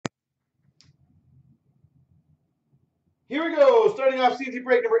Here we go. Starting off CNC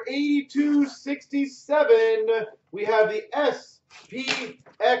break number 8267. We have the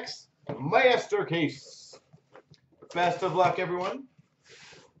SPX Master Case. Best of luck, everyone.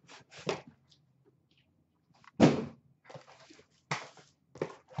 Like,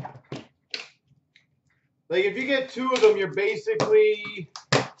 if you get two of them, you're basically,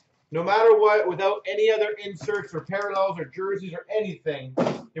 no matter what, without any other inserts or parallels or jerseys or anything,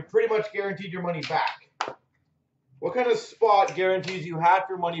 you're pretty much guaranteed your money back. What kind of spot guarantees you half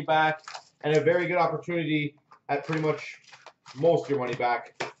your money back and a very good opportunity at pretty much most of your money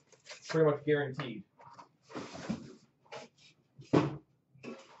back? Pretty much guaranteed. There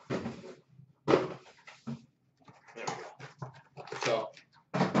we go. So,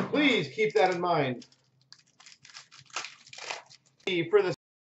 please keep that in mind. For the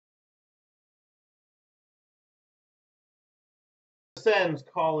Sens,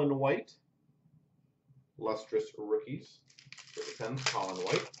 Colin White. Lustrous rookies. For the Sens, Colin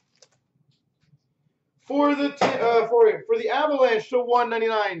White. For the Avalanche to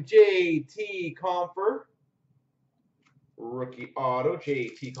 199, JT Compher. Rookie auto,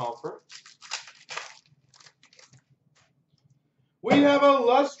 JT Compher. We have a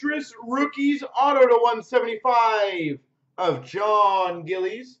Lustrous Rookies auto to 175 of John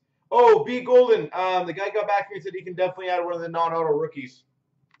Gillies. Oh, B. Golden. The guy got back to me and said he can definitely add one of the non-auto rookies.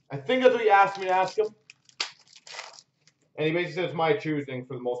 I think that's what he asked me to ask him. And he basically said it's my choosing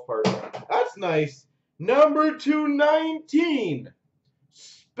for the most part. That's nice. Number 219.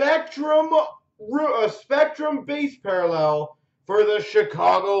 Spectrum base parallel for the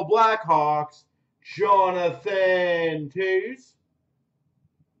Chicago Blackhawks. Jonathan Toews.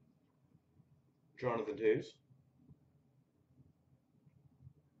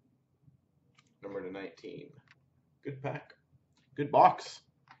 Number 19. Good pack. Good box.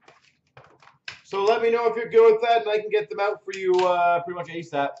 So let me know if you're good with that, and I can get them out for you pretty much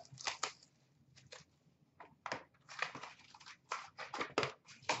ASAP.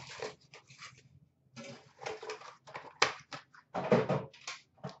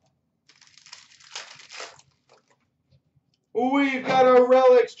 We've got a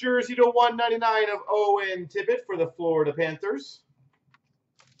Relics jersey to 199 of Owen Tippett for the Florida Panthers.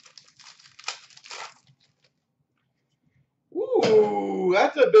 Ooh,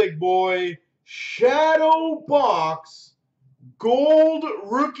 that's a big boy. Shadow Box Gold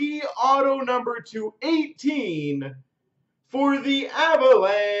Rookie Auto number 218 for the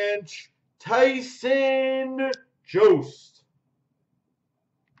Avalanche, Tyson Jost.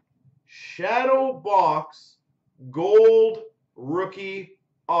 Shadow Box Gold Rookie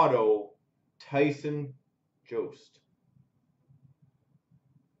Auto, Tyson Jost.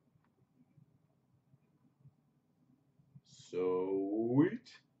 Sweet.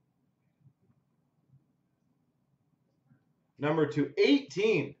 Number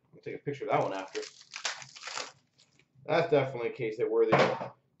 218. I'll take a picture of that one after. That's definitely a case that worthy.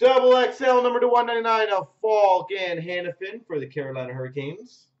 Double XL number to 199 of Falcon Hannafin for the Carolina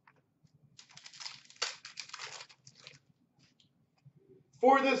Hurricanes.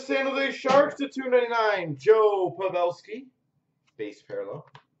 For the San Jose Sharks to 299, Joe Pavelski, base parallel.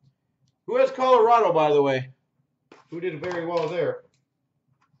 Who has Colorado, by the way? Who did very well there?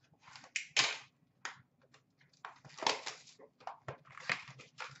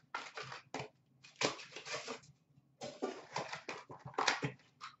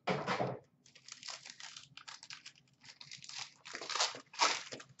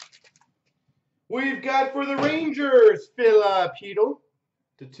 We've got for the Rangers, Filipino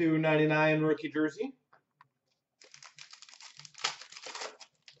to 299 rookie jersey.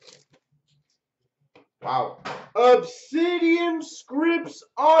 Wow. Obsidian Scripts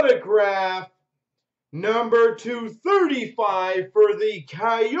autograph number 235 for the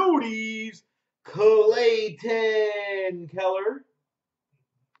Coyotes, Clayton Keller.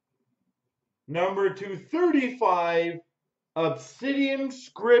 Number 235, Obsidian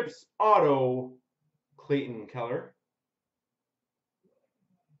Scripts auto, Clayton Keller.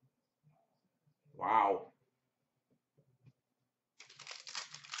 Wow.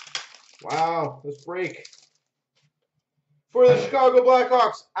 Wow, let's break. For the Chicago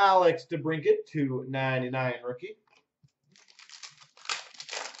Blackhawks, Alex DeBrincat, 299 rookie.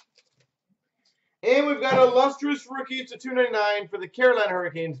 And we've got a Lustrous Rookies to 299 for the Carolina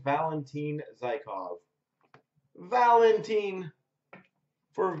Hurricanes, Valentin Zykov. Valentin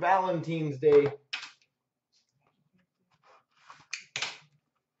for Valentine's Day.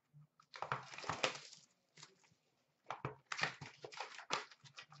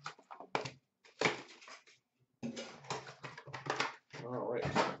 All right.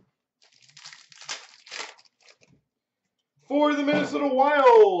 For the Minnesota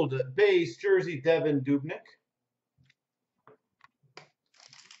Wild, base jersey, Devin Dubnyk.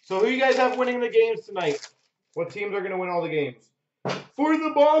 So who you guys have winning the games tonight? What teams are going to win all the games? For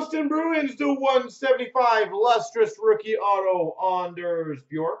the Boston Bruins, the 175 lustrous rookie auto, Anders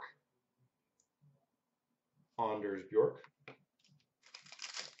Bjork. Anders Bjork.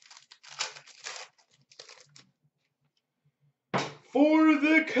 For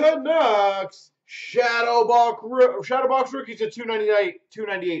the Canucks, Shadowbox rookies to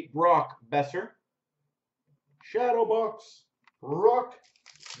 298 Brock Besser. Shadowbox Brock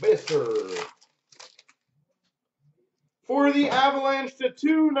Besser. For the Avalanche to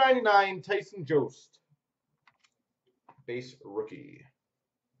 299 Tyson Jost. Base rookie.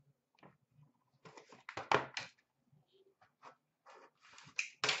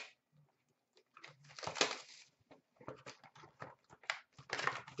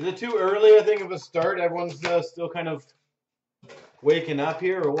 Is it too early, I think, of a start? Everyone's still kind of waking up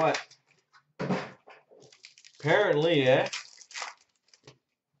here, or what? Apparently, eh?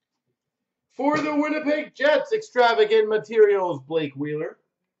 For the Winnipeg Jets, extravagant materials, Blake Wheeler.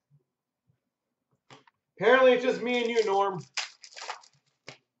 Apparently, it's just me and you, Norm.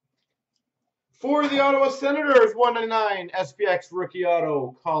 For the Ottawa Senators, 199 SPX rookie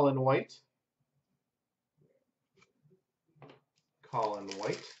auto, Colin White. Colin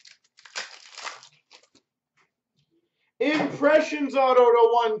White. Impressions auto to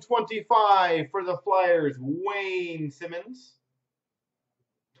 125 for the Flyers, Wayne Simmons.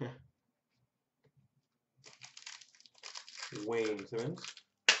 Wayne Simmons.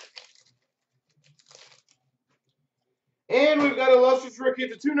 And we've got a lustrous rookie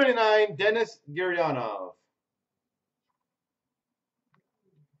to 299, Dennis Gurianov.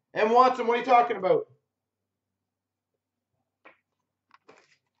 And Watson, what are you talking about?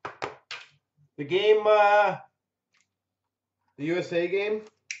 The game, the USA game?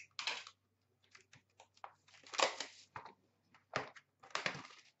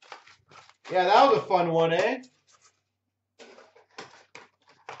 Yeah, that was a fun one, eh?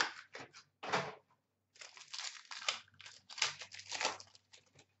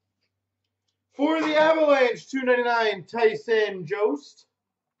 For the Avalanche, 299 Tyson Jost.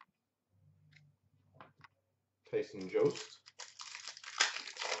 Tyson Jost.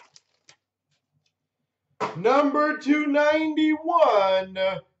 Number 291,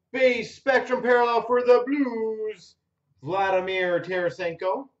 base spectrum parallel for the Blues, Vladimir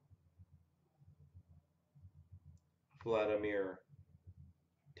Tarasenko. Vladimir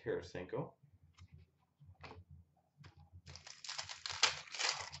Tarasenko.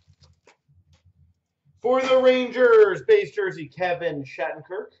 For the Rangers, base jersey, Kevin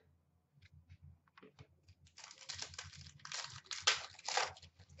Shattenkirk.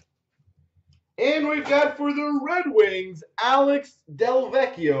 And we've got for the Red Wings, Alex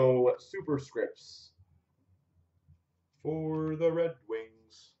Delvecchio superscripts. For the Red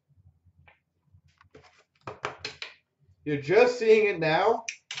Wings. You're just seeing it now?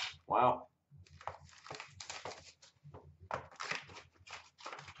 Wow.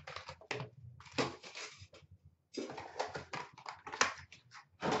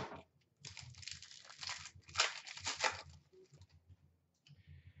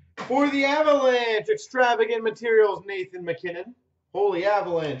 For the Avalanche, extravagant materials, Nathan McKinnon. Holy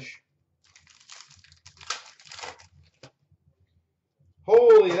Avalanche.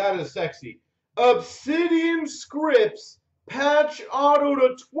 Holy, that is sexy. Obsidian Scripts, patch auto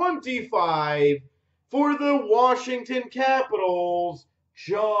to 25 for the Washington Capitals,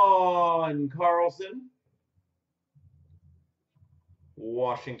 John Carlson.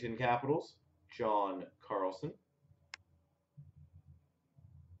 Washington Capitals, John Carlson.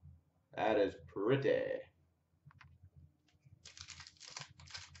 That is pretty.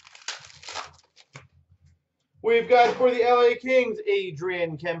 We've got for the LA Kings,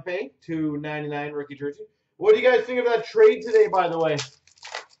 Adrian Kempe, 299 rookie jersey. What do you guys think of that trade today, by the way?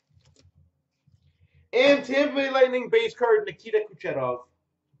 And Tampa Bay Lightning base card, Nikita Kucherov,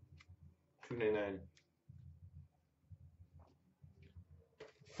 299.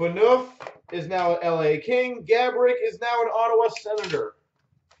 Phaneuf is now an LA King. Gaborik is now an Ottawa Senator.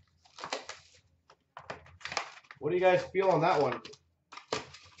 What do you guys feel on that one?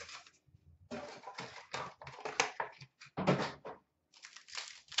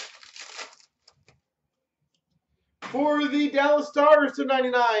 For the Dallas Stars to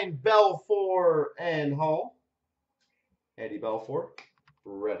 99, Belfour and Hall. Eddie Belfour,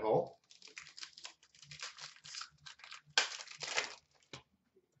 Red Hall.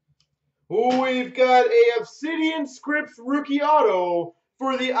 We've got a Obsidian Scripts rookie auto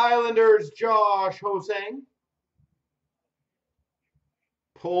for the Islanders, Josh Hosang.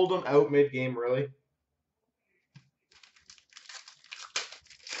 Pulled him out mid-game, really.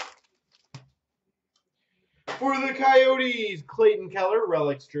 For the Coyotes, Clayton Keller,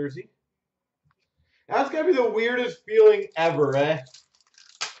 Relics jersey. That's got to be the weirdest feeling ever, eh?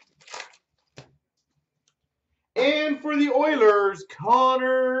 And for the Oilers,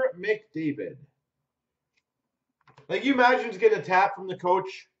 Connor McDavid. Like, you imagine just getting a tap from the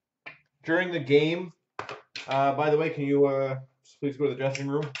coach during the game. By the way, can you please go to the dressing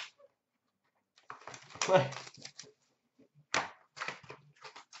room?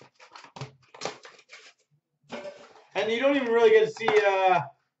 And you don't even really get to see,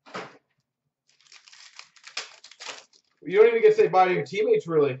 you don't even get to say bye to your teammates,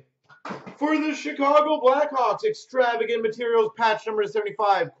 really. For the Chicago Blackhawks, extravagant materials, patch number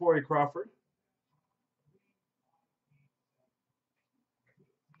 75, Corey Crawford.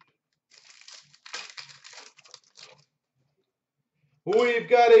 We've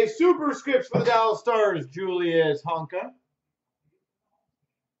got a superscript for the Dallas Stars, Julius Honka.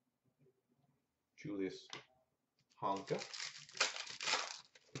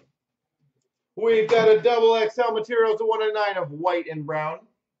 We've got a double XL materials to 109 of white and brown.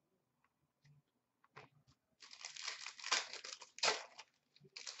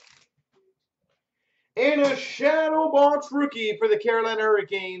 And a shadow box rookie for the Carolina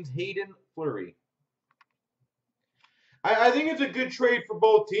Hurricanes, Hayden Fleury. I think it's a good trade for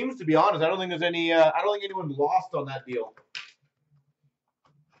both teams, to be honest. I don't think there's any. I don't think anyone lost on that deal.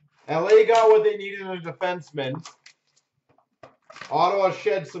 LA got what they needed in a defenseman. Ottawa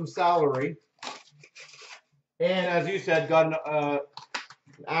shed some salary, and as you said, got an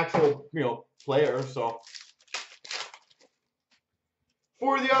actual player. So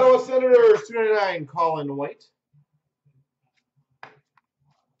for the Ottawa Senators, 299, Colin White.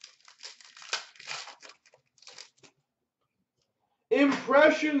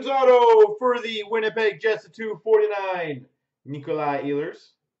 Impressions auto for the Winnipeg Jets to 249, Nikolai Ehlers.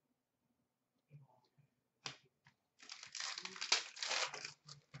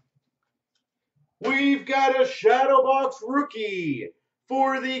 We've got a shadow box rookie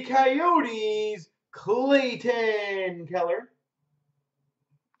for the Coyotes, Clayton Keller.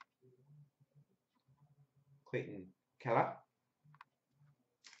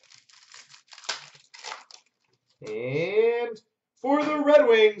 And for the Red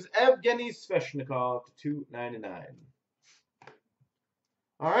Wings, Evgeny Sveshnikov to 299.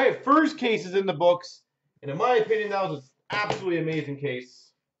 All right, first case is in the books. And in my opinion, that was an absolutely amazing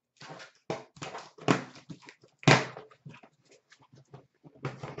case.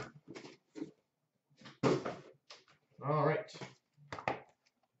 All right.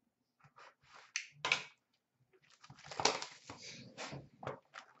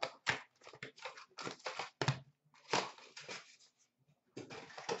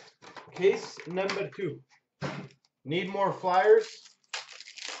 Case number 2. Need more flyers?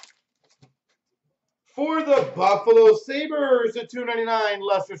 For the Buffalo Sabres, the 299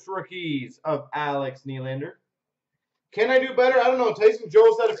 Lustrous Rookies of Alex Nylander. Can I do better? I don't know. Tyson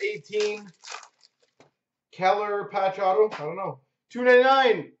Jones out of 18. Keller patch auto? I don't know.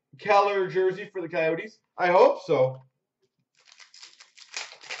 299 Keller jersey for the Coyotes. I hope so.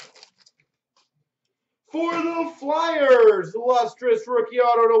 For the Flyers, Lustrous Rookie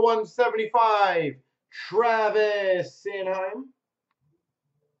auto to 175, Travis Sanheim.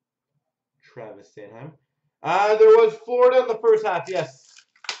 There was Florida in the first half, yes.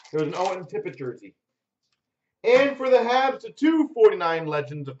 There was an Owen Tippett jersey. And for the Habs, to 249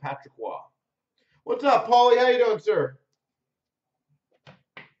 Legends of Patrick Waugh. What's up, Paulie? How you doing, sir?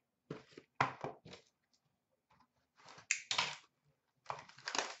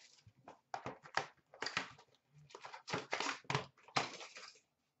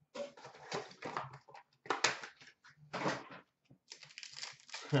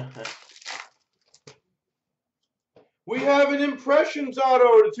 We have an Impressions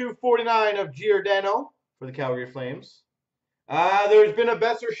auto to 249 of Giordano for the Calgary Flames. There's been a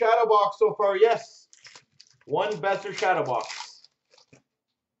Besser Shadow Box so far, yes. One Besser Shadow Box.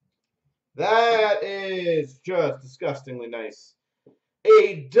 That is just disgustingly nice.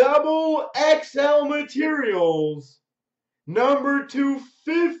 A double XL Materials number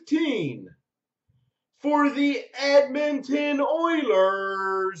 215 for the Edmonton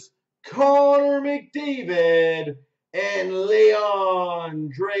Oilers, Connor McDavid and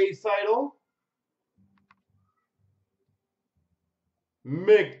Leon Draisaitl.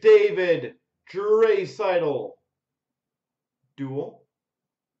 McDavid, Draisaitl duel.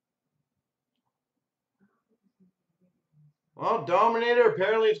 Well, Dominator,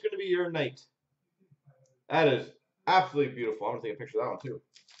 apparently it's going to be your night. That is Absolutely beautiful. I'm going to take a picture of that one, too.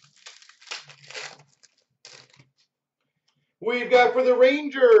 We've got for the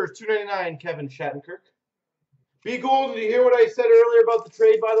Rangers, $2.99, Kevin Shattenkirk. Be Golden, did you hear what I said earlier about the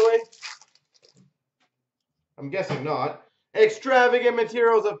trade, by the way? I'm guessing not. Extravagant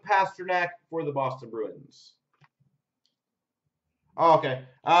materials of Pasternak for the Boston Bruins. Oh, okay.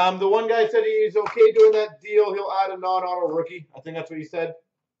 The one guy said he's okay doing that deal. He'll add a non-auto rookie. I think that's what he said.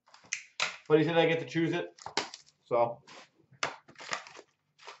 But he said I get to choose it. So.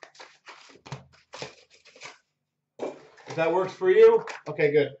 If that works for you,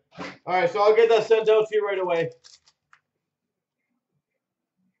 okay, good. All right, so I'll get that sent out to you right away.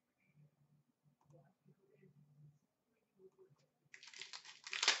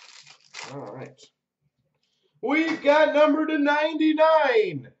 All right. We've got number to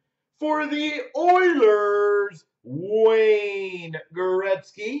 99 for the Oilers, Wayne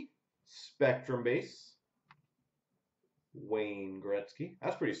Gretzky, Spectrum base. Wayne Gretzky.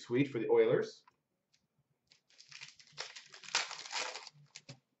 That's pretty sweet for the Oilers.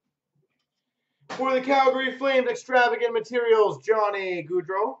 For the Calgary Flames, Extravagant Materials, Johnny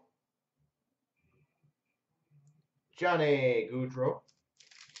Gaudreau. Johnny Gaudreau.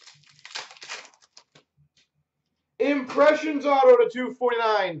 Impressions auto to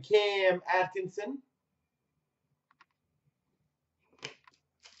 249, Cam Atkinson.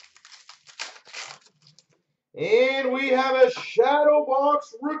 And we have a Shadow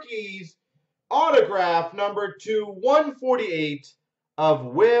Box Rookies autograph number 2/148 of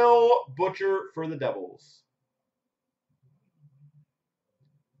Will Butcher for the Devils.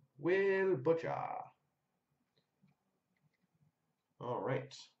 Will Butcher. All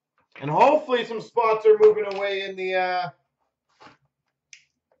right. And hopefully some spots are moving away in the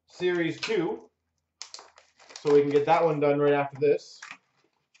Series 2. So we can get that one done right after this.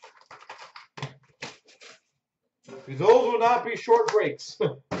 Because those will not be short breaks.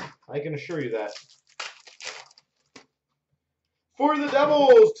 I can assure you that. For the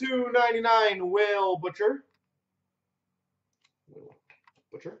Devils, $2.99, Will Butcher. Will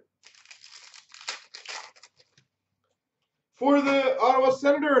Butcher. For the Ottawa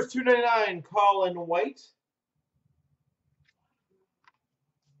Senators, $2.99, Colin White.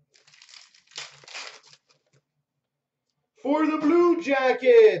 For the Blue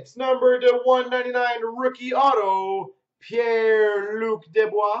Jackets, number to 199, rookie auto, Pierre-Luc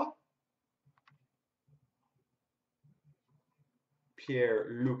Dubois.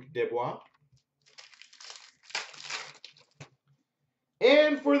 Pierre-Luc Dubois.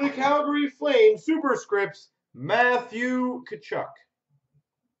 And for the Calgary Flames, Superscripts, Matthew Tkachuk.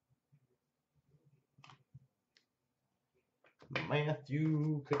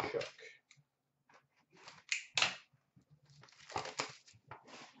 Matthew Tkachuk.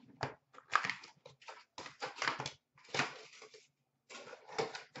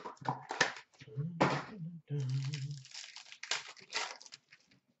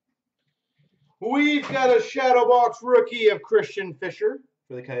 We've got a Shadow Box rookie of Christian Fischer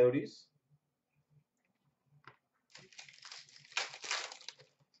for the Coyotes.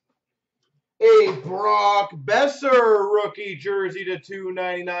 A Brock Besser rookie jersey to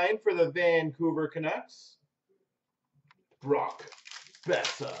 299 for the Vancouver Canucks. Brock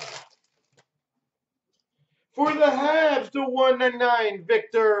Besser. For the Habs to 199,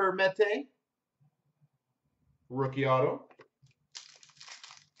 Victor Mete. Rookie auto.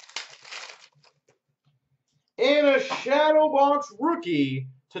 And a Shadow Box rookie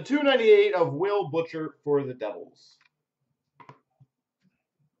to 298 of Will Butcher for the Devils.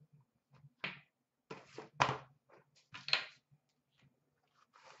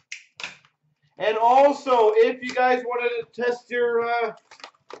 And also, if you guys wanted to test your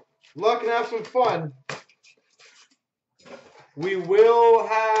luck and have some fun, we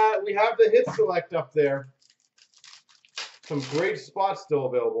have the hit select up there. Some great spots still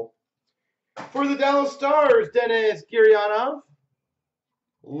available. For the Dallas Stars, Denis Gurianov.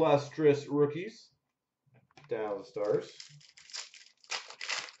 Lustrous rookies. Dallas Stars.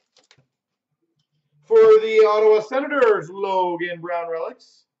 For the Ottawa Senators, Logan Brown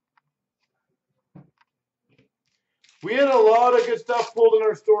relics. We had a lot of good stuff pulled in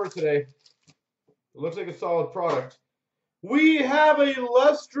our store today. It looks like a solid product. We have a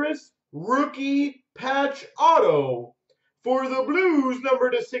lustrous rookie patch auto for the Blues, number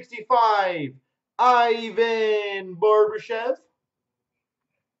to 65, Ivan Barbashev.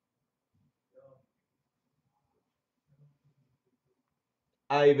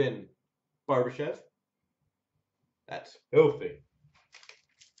 Ivan Barbashev. That's filthy.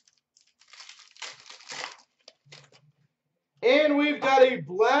 And we've got a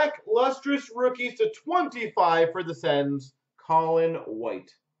black lustrous rookies to 25 for the Sens, Colin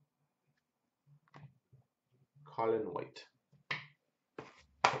White. Colin White.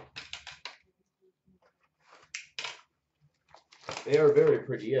 They are very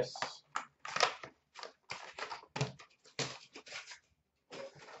pretty, yes.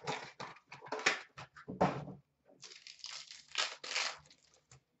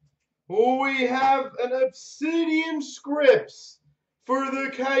 We have an Obsidian Scripts for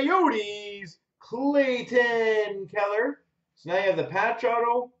the Coyotes, Clayton Keller. So now you have the patch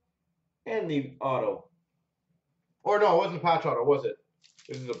auto and the auto. Or no, it wasn't a patch auto, was it?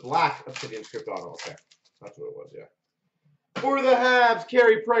 This is a black Obsidian Script auto. Okay, that's what it was, yeah. For the Habs,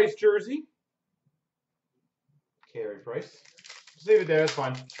 Carey Price jersey. Carey Price. Just leave it there, that's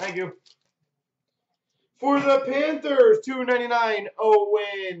fine. Thank you. For the Panthers, $2.99,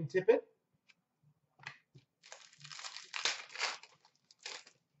 Owen Tippett.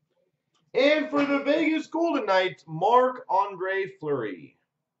 And for the Vegas Golden Knights, Marc-Andre Fleury.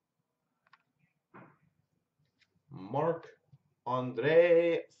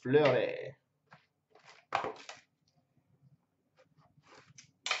 Marc-Andre Fleury.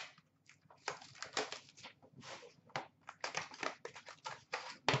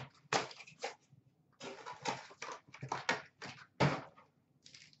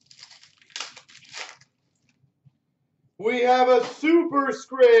 We have a Super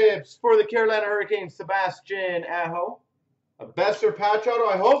Scripts for the Carolina Hurricanes, Sebastian Aho. A Besser patch auto?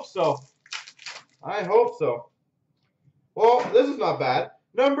 I hope so. I hope so. Well, this is not bad.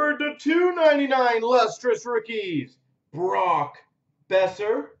 Number to 299 lustrous rookies, Brock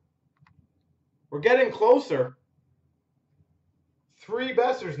Besser. We're getting closer. 3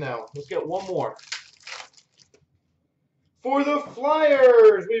 Bessers now. Let's get one more. For the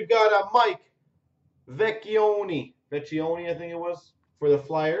Flyers, we've got a Mike Vecchione. Vecchione, I think it was, for the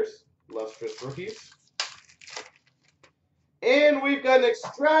Flyers. Lustrous rookies. And we've got an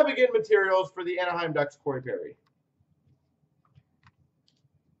extravagant materials for the Anaheim Ducks, Corey Perry.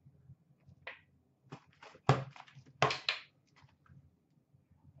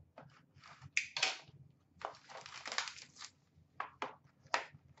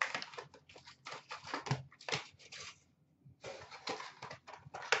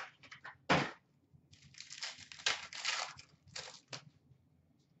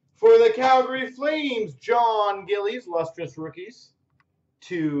 For the Calgary Flames, John Gillies, lustrous rookies,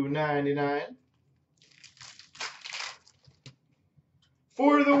 $2.99.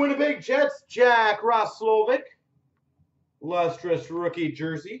 For the Winnipeg Jets, Jack Roslovic, lustrous rookie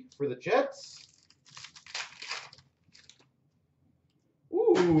jersey for the Jets.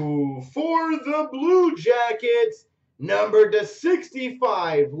 Ooh, for the Blue Jackets, number to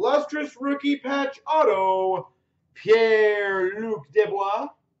 65, lustrous rookie patch auto, Pierre-Luc Dubois.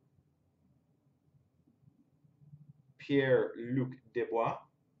 Pierre-Luc Dubois.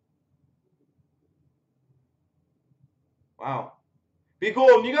 Wow. Be cool.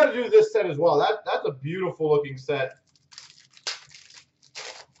 And you got to do this set as well. That's a beautiful looking set.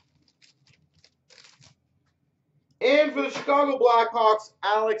 And for the Chicago Blackhawks,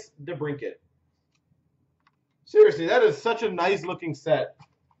 Alex DeBrincat. Seriously, that is such a nice looking set.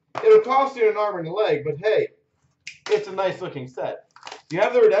 It'll cost you an arm and a leg, but hey, it's a nice looking set. You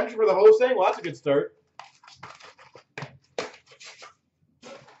have the redemption for the Hosang? Well, that's a good start.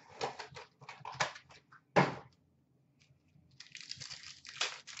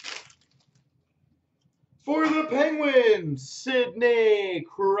 For the Penguins, Sidney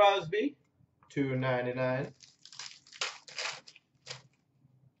Crosby, $2.99.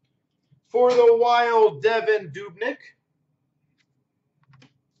 For the Wild, Devin Dubnyk,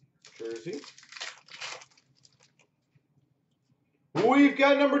 jersey. We've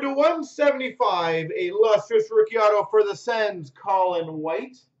got number to 175, a lustrous rookie auto for the Sens, Colin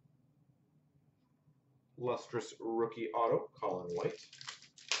White. Lustrous rookie auto, Colin White.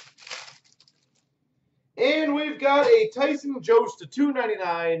 And we've got a Tyson Jost to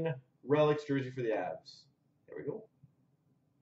 2.99 relics jersey for the Avs. There we go.